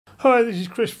Hi, this is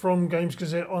Chris from Games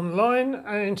Gazette Online,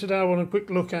 and today I want a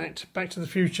quick look at Back to the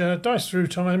Future Dice Through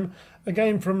Time, a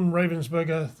game from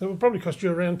Ravensburger that will probably cost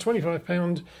you around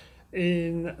 £25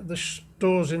 in the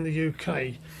stores in the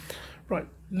UK. Right,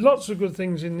 lots of good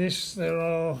things in this. There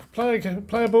are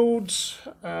player boards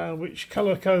which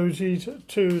colour coded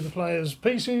to the players'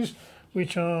 pieces,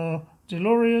 which are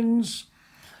DeLoreans,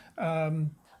 and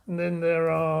then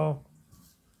there are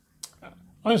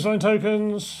Einstein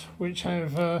tokens, which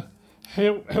have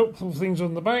helpful things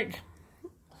on the back.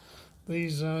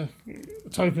 These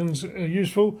tokens are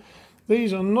useful.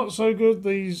 These are not so good.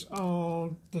 These are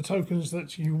the tokens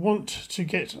that you want to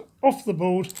get off the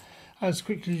board as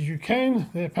quickly as you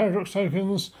can. They're paradox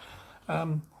tokens.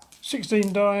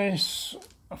 16 dice,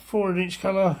 4 in each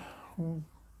colour,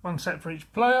 one set for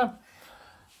each player.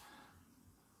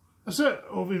 A set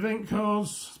of event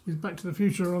cards with Back to the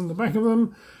Future on the back of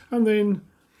them, and then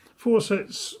 4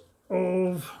 sets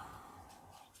of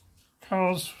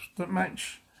cards that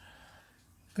match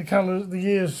the colours, the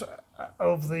years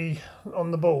of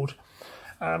on the board,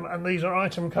 and these are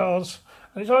item cards.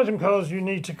 And it's item cards you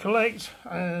need to collect.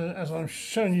 As I'm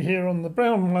showing you here on the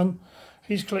brown one,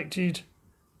 he's collected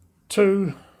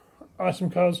 2 item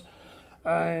cards,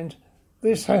 and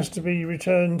this has to be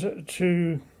returned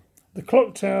to the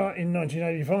clock tower in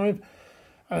 1985.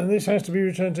 And this has to be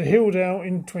returned to Hildau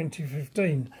in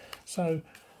 2015. So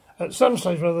at some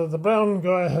stage or other, the brown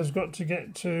guy has got to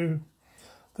get to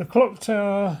the clock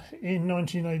tower in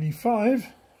 1985,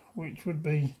 which would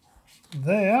be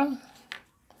there.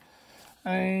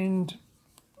 And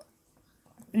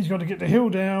he's got to get to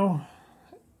Hildau,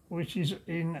 which is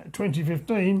in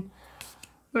 2015.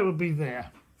 That would be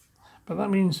there. But that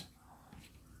means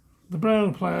the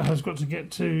brown player has got to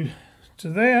get to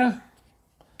there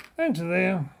and to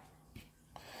there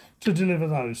to deliver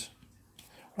those.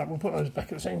 Right, we'll put those back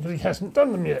at the same because he hasn't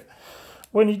done them yet.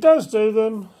 When he does do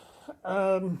them,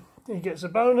 he gets a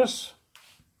bonus,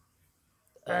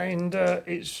 and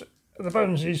the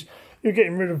bonus is you're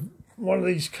getting rid of one of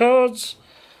these cards,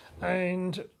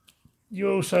 and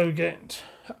you also get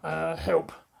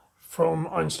help from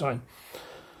Einstein.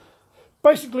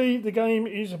 Basically, the game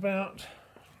is about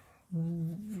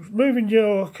moving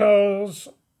your cards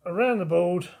around the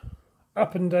board,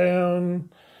 up and down.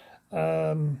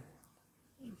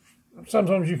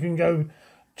 Sometimes you can go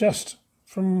just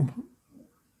from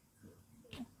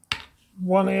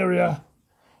one area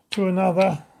to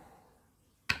another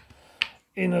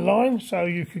in a line, so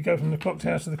you could go from the clock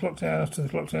tower to the clock tower to the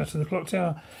clock tower to the clock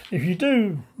tower. If you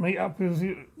do meet up with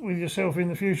yourself in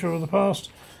the future or the past,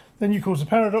 then you cause a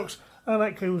paradox, and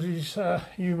that causes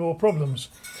you more problems.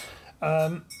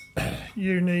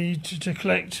 You need to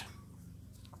collect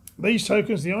these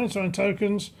tokens, the Einstein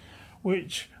tokens,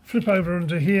 which flip over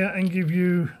onto here and give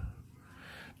you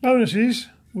bonuses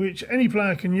which any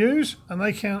player can use, and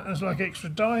they count as like extra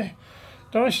dice,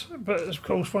 but of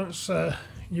course once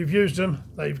you've used them,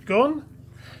 they've gone.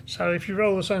 So if you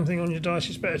roll the same thing on your dice,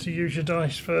 it's better to use your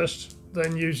dice first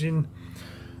than using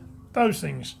those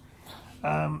things.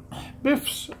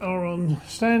 Biffs are on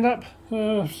stand up.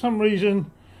 For some reason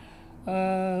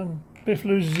Biff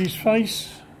loses his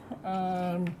face.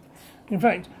 In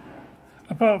fact,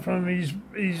 apart from he's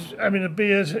having a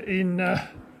beard in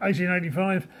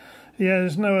 1885, he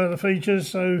has no other features,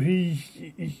 so he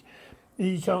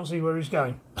can't see where he's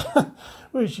going,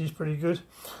 which is pretty good.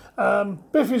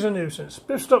 Biff is a nuisance.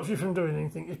 Biff stops you from doing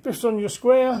anything. If Biff's on your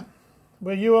square,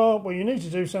 where you are, where you need to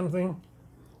do something,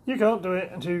 you can't do it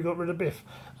until you've got rid of Biff.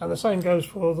 And the same goes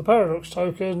for the paradox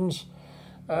tokens.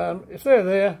 If they're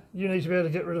there, you need to be able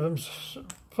to get rid of them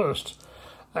first,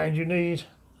 and you need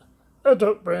a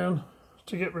dark brown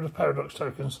to get rid of paradox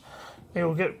tokens. It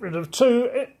will get rid of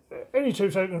any 2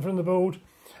 tokens from the board,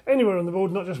 anywhere on the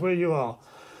board, not just where you are.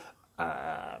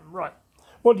 Right,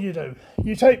 what do?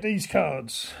 You take these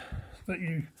cards that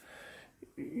you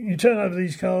turn over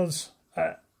these cards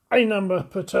at a number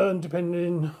per turn,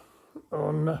 depending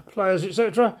on players,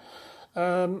 etc.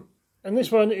 And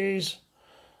this one is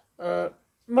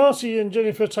Marty and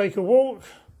Jennifer Take a Walk,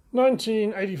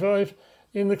 1985,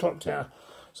 in the clock tower.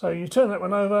 So you turn that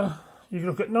one over, you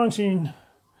look at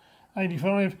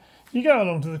 1985, you go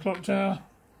along to the clock tower,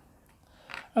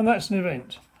 and that's an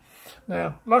event.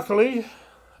 Now, luckily,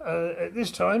 at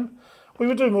this time, we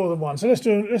would do more than one. So let's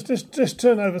just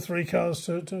turn over 3 cards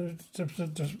to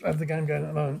have the game going at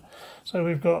the moment. So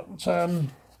we've got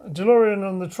DeLorean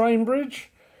on the train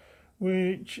bridge,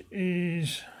 which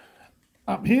is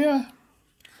up here.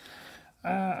 The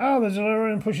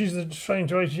DeLorean pushes the train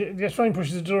to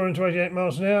 88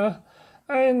 miles an hour,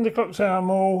 and the clock tower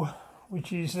mall,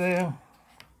 which is there.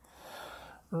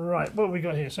 Right, what have we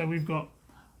got here? So we've got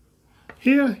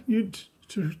here,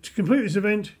 to complete this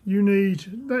event, you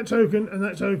need that token and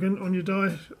that token on your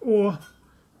die, or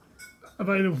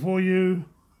available for you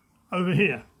over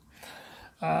here.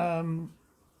 On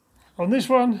this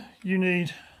one, you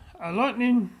need a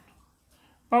lightning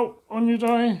bolt on your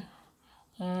die.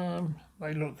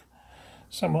 They look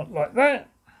somewhat like that,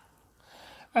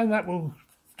 and that will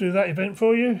do that event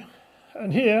for you.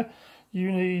 And here,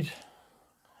 you need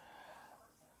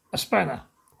a spanner.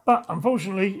 But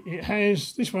unfortunately,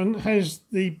 this one has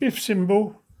the Biff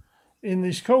symbol in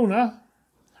this corner,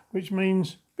 which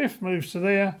means Biff moves to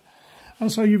there,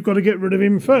 and so you've got to get rid of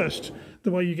him first.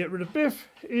 The way you get rid of Biff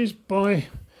is by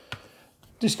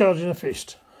discarding a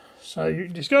fist. So you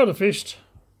discard a fist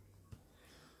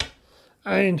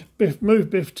and move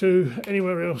Biff to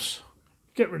anywhere else.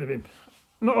 Get rid of him.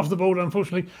 Not off the board,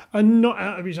 unfortunately, and not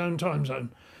out of his own time zone,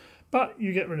 but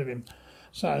you get rid of him.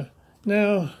 So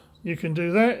now you can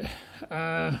do that.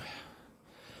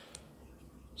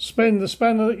 Spend the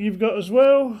spanner that you've got as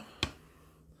well,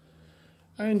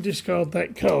 and discard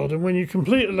that card. And when you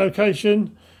complete a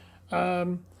location,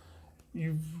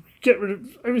 you get rid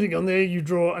of everything on there. You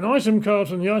draw an item card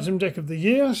from the item deck of the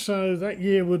year. So that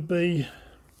year would be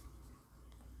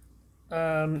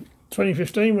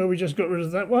 2015, where we just got rid of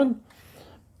that one.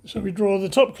 So we draw the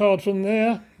top card from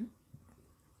there,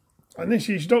 and this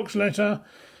is Doc's letter.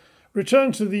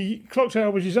 Returned to the clock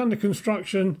tower, which is under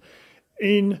construction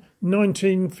in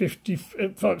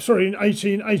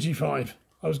 1885.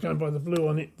 I was going by the blue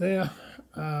on it there.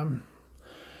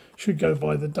 Should go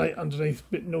by the date underneath.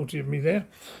 A bit naughty of me there.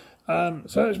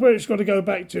 So that's where it's got to go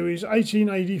back to, is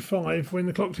 1885, when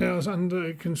the clock tower's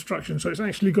under construction. So it's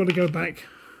actually got to go back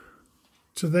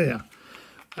to there.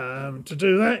 To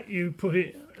do that, you put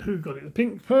it. Who got it? The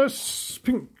pink purse,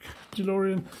 pink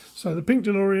DeLorean. So the pink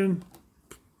DeLorean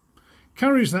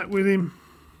carries that with him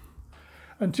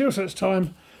until such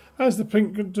time as the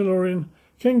pink DeLorean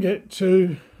can get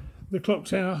to the clock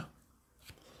tower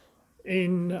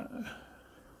in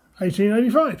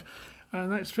 1885.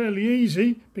 And that's fairly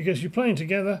easy because you're playing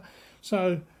together.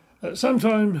 So at some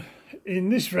time in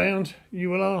this round, you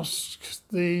will ask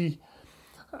the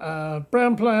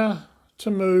brown player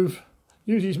to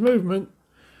use his movement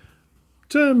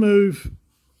to move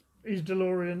his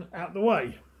DeLorean out the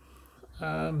way.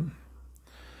 And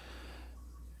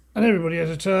everybody has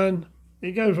a turn.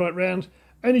 It goes right round.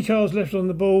 Any cards left on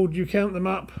the board, you count them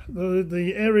up.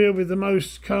 The area with the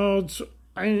most cards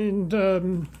and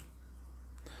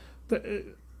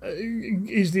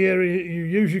is the area you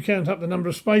use. You count up the number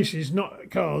of spaces, not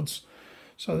cards.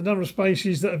 So the number of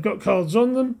spaces that have got cards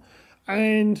on them,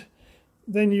 and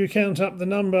then you count up the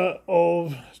number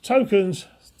of tokens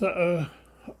that are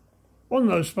on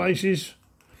those spaces,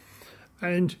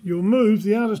 and you'll move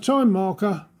the out of time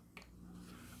marker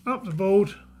up the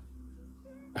board,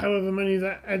 however many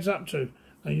that adds up to.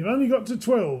 Now you've only got to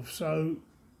 12, so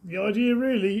the idea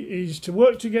really is to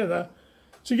work together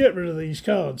to get rid of these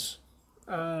cards.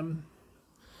 Right.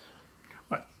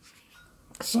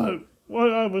 So what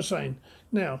I was saying,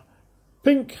 now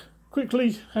pink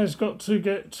quickly has got to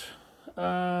get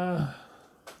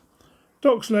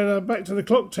Doc's letter back to the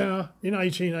clock tower in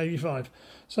 1885.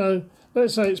 So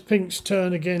let's say it's pink's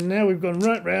turn again. Now we've gone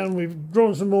right round, we've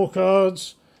drawn some more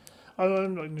cards.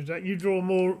 I'm not going to do that. You draw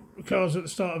more cards at the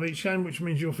start of each hand, which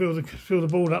means you'll fill the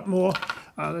board up more.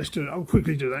 Let's do it. I'll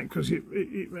quickly do that because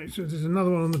it makes there's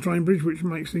another one on the train bridge which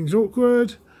makes things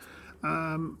awkward.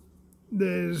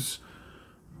 There's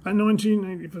a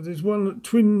 1980. There's one at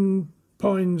Twin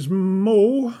Pines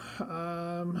Mall.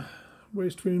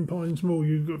 Where's Twin Pines Mall?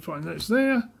 You've got to find that's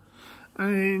there.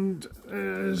 And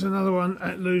there's another one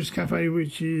at Lou's Cafe,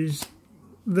 which is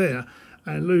there.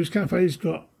 And Lou's Cafe's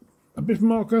got a Biff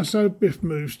marker, so Biff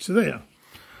moves to there,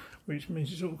 which means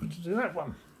it's awkward to do that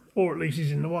one, or at least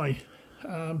he's in the way.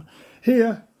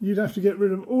 Here, you'd have to get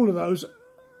rid of all of those,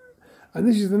 and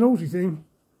this is the naughty thing,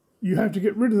 you have to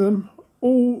get rid of them,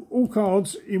 all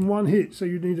cards in one hit, so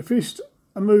you need a fist,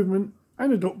 a movement,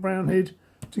 and a Doc Brown head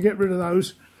to get rid of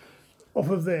those off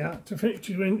of there to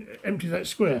empty that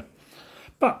square.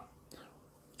 But,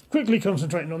 quickly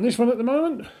concentrating on this one at the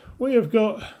moment, we have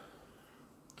got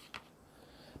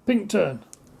Pink turn.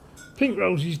 Pink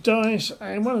rolls his dice,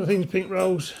 and one of the things Pink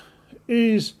rolls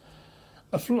is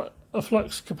a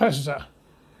flux capacitor.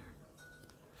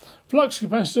 Flux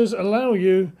capacitors allow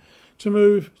you to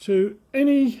move to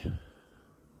any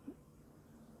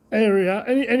area,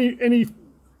 any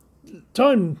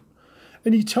time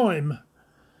in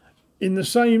the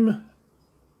same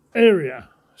area,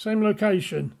 same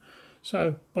location.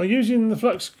 So by using the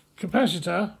flux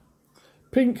capacitor,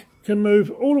 pink can move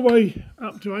all the way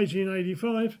up to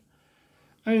 1885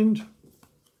 and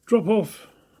drop off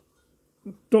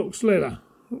Doc's letter,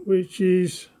 which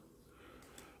is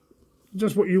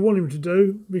just what you want him to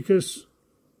do, because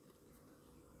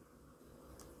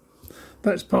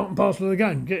that's part and parcel of the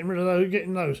game, getting rid of those,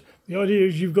 getting those. The idea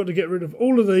is you've got to get rid of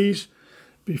all of these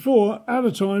before out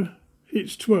of time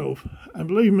hits 12, and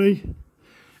believe me,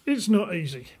 it's not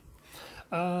easy.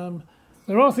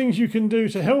 There are things you can do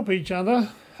to help each other,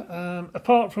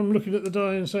 apart from looking at the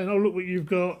die and saying, oh, look what you've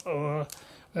got, or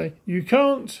you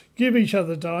can't give each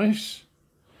other dice.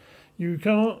 You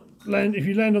can't land, if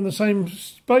you land on the same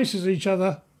space as each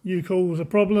other, you cause a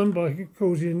problem by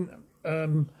causing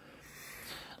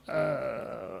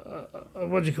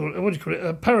what do you call it?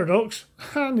 A paradox.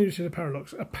 I knew you said a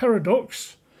paradox. A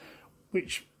paradox,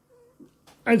 which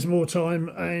adds more time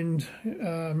and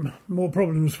more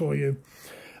problems for you.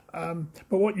 But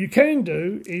what you can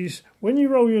do is, when you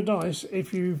roll your dice,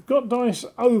 if you've got dice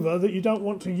over that you don't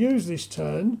want to use this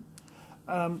turn,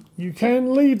 you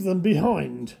can leave them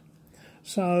behind.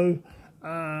 So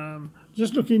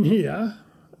just look in here,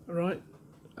 right?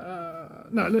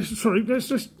 No, let's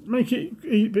just make it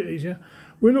a bit easier.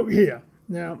 We'll look here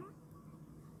now.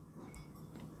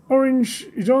 Orange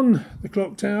is on the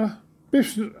clock tower.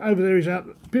 Biff's over there. He's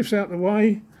out. Biff's out the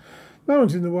way. No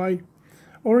one's in the way.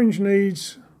 Orange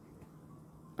needs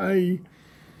a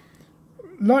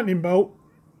lightning bolt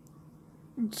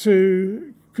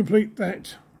to complete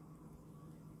that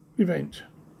event.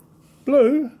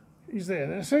 Blue is there.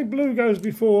 Now, say blue goes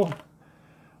before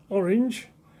orange,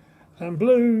 and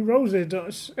blue rolls their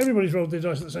dice. Everybody's rolled their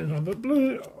dice at the same time, but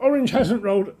orange hasn't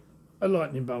rolled a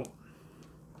lightning bolt.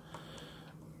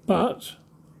 But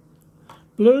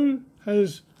blue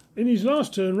has, in his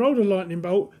last turn, rolled a lightning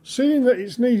bolt. Seeing that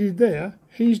it's needed there,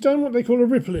 he's done what they call a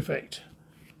ripple effect.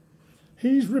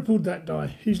 He's rippled that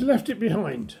die. He's left it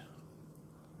behind.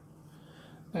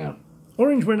 Now,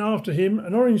 orange went after him,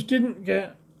 and orange didn't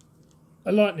get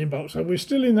a lightning bolt, so we're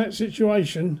still in that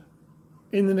situation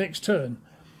in the next turn.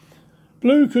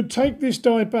 Blue could take this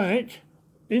die back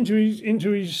into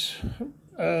his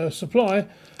supply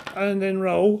and then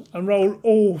roll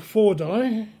all 4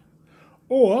 die,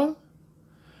 or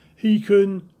he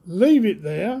can leave it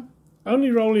there, only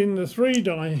roll in the 3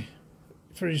 die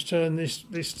for his turn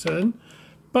this turn,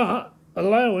 but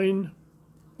allowing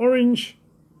orange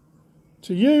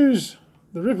to use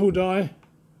the ripple die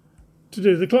to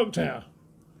do the clock tower,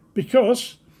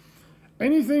 because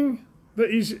anything that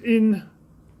is in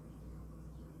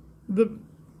the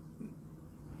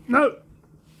no,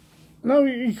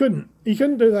 he couldn't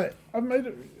do that. I've made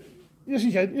it. Yes,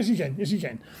 he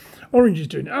can. Orange is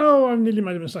doing it. Oh, I've nearly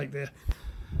made a mistake there.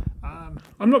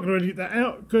 I'm not going to edit that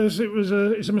out because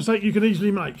it's a mistake you can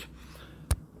easily make.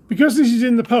 Because this is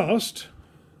in the past,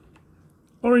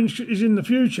 orange is in the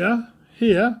future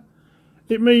here,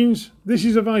 it means this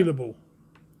is available.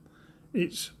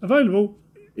 It's available,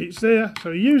 it's there,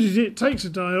 so he uses it, takes a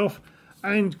die off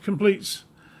and completes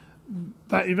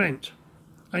that event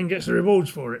and gets the rewards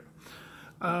for it.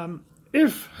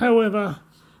 If, however,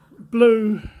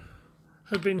 blue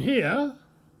had been here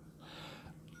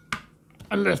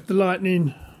and left the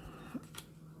lightning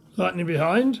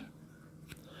behind,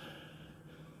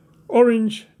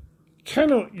 orange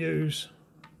cannot use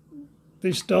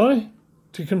this die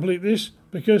to complete this,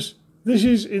 because this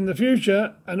is in the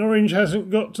future and orange hasn't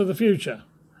got to the future.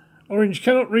 Orange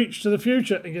cannot reach to the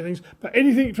future and get things, but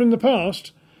anything from the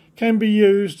past can be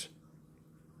used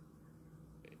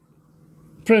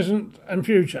present and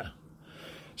future.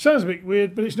 Sounds a bit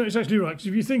weird, but it's not. It's actually right, because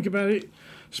if you think about it,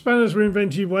 spanners were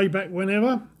invented way back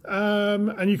whenever,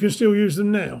 and you can still use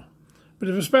them now. But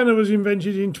if a spanner was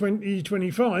invented in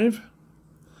 2025,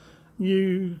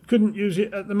 you couldn't use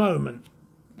it at the moment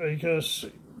because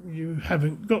you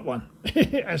haven't got one.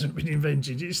 It hasn't been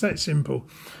invented. It's that simple.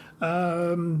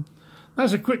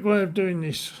 That's a quick way of doing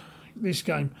this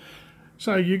game.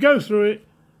 So you go through it,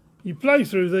 you play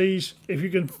through these. If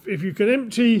you can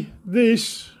empty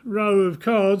this row of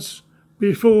cards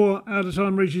before out of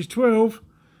time reaches 12,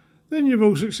 then you've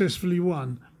all successfully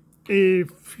won.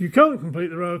 If you can't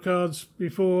complete the row of cards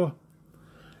before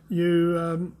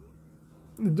you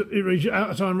out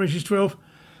of time reaches 12,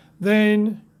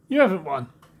 then you haven't won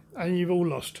and you've all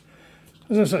lost.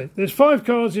 As I say, there's 5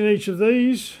 cards in each of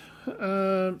these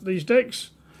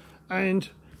decks, and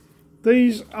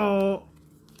these are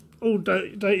all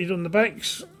dated on the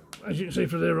backs, as you can see,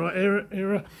 for their right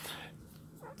era.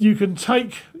 You can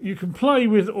play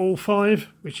with all 5,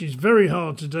 which is very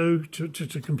hard to do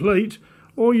to complete,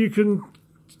 or you can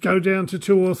go down to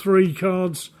 2 or 3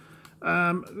 cards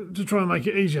to try and make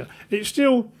it easier. It's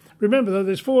still Remember though,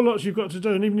 there's 4 lots you've got to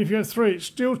do, and even if you have 3, it's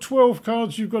still 12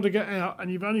 cards you've got to get out,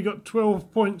 and you've only got 12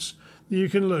 points that you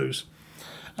can lose.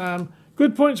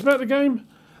 Good points about the game.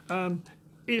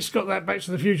 It's got that Back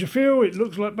to the Future feel. It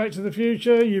looks like Back to the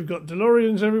Future. You've got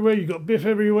DeLoreans everywhere. You've got Biff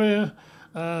everywhere.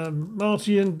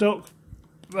 Marty and Doc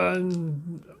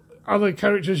and other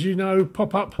characters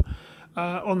pop up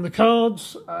on the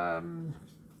cards,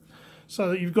 so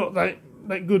that you've got that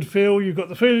good feel. You've got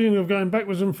the feeling of going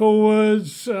backwards and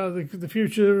forwards. The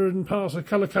future and past are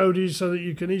colour coded so that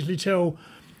you can easily tell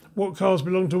what cards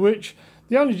belong to which.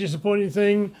 The only disappointing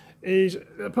thing is,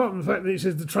 apart from the fact that it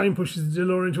says the train pushes the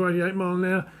DeLorean to 88 miles an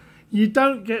hour, you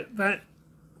don't get that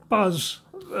buzz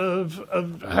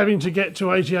of having to get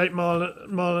to 88 mile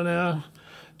an hour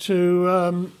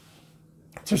to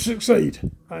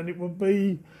succeed. And it would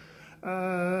be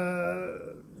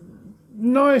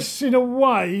nice in a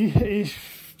way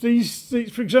if these,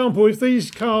 for example, if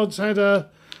these cards had a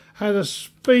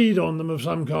speed on them of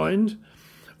some kind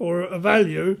or a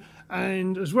value,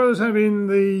 and as well as having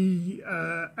the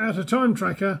out of time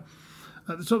tracker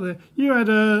at the top there, you had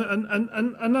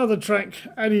another track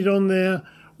added on there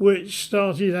which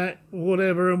started at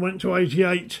whatever and went to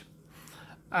 88,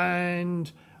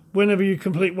 and whenever you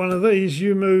complete one of these,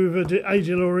 you move a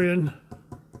DeLorean,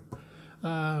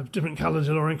 different colour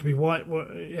DeLorean, could be white,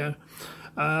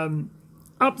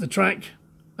 up the track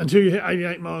until you hit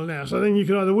 88 miles an hour. So then you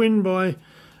can either win by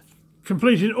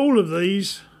completing all of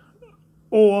these,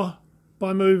 or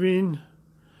by moving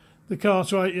the car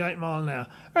to 88 miles an hour.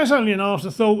 That's only an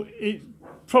afterthought. It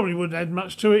probably wouldn't add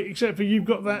much to it, except for you've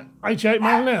got that 88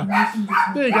 miles an hour.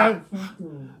 There you go.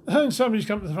 And somebody's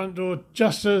come to the front door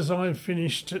just as I've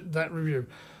finished that review.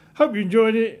 Hope you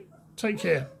enjoyed it. Take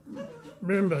care.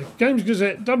 Remember, Games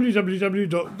Gazette,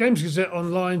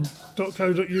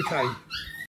 www.gamesgazetteonline.co.uk.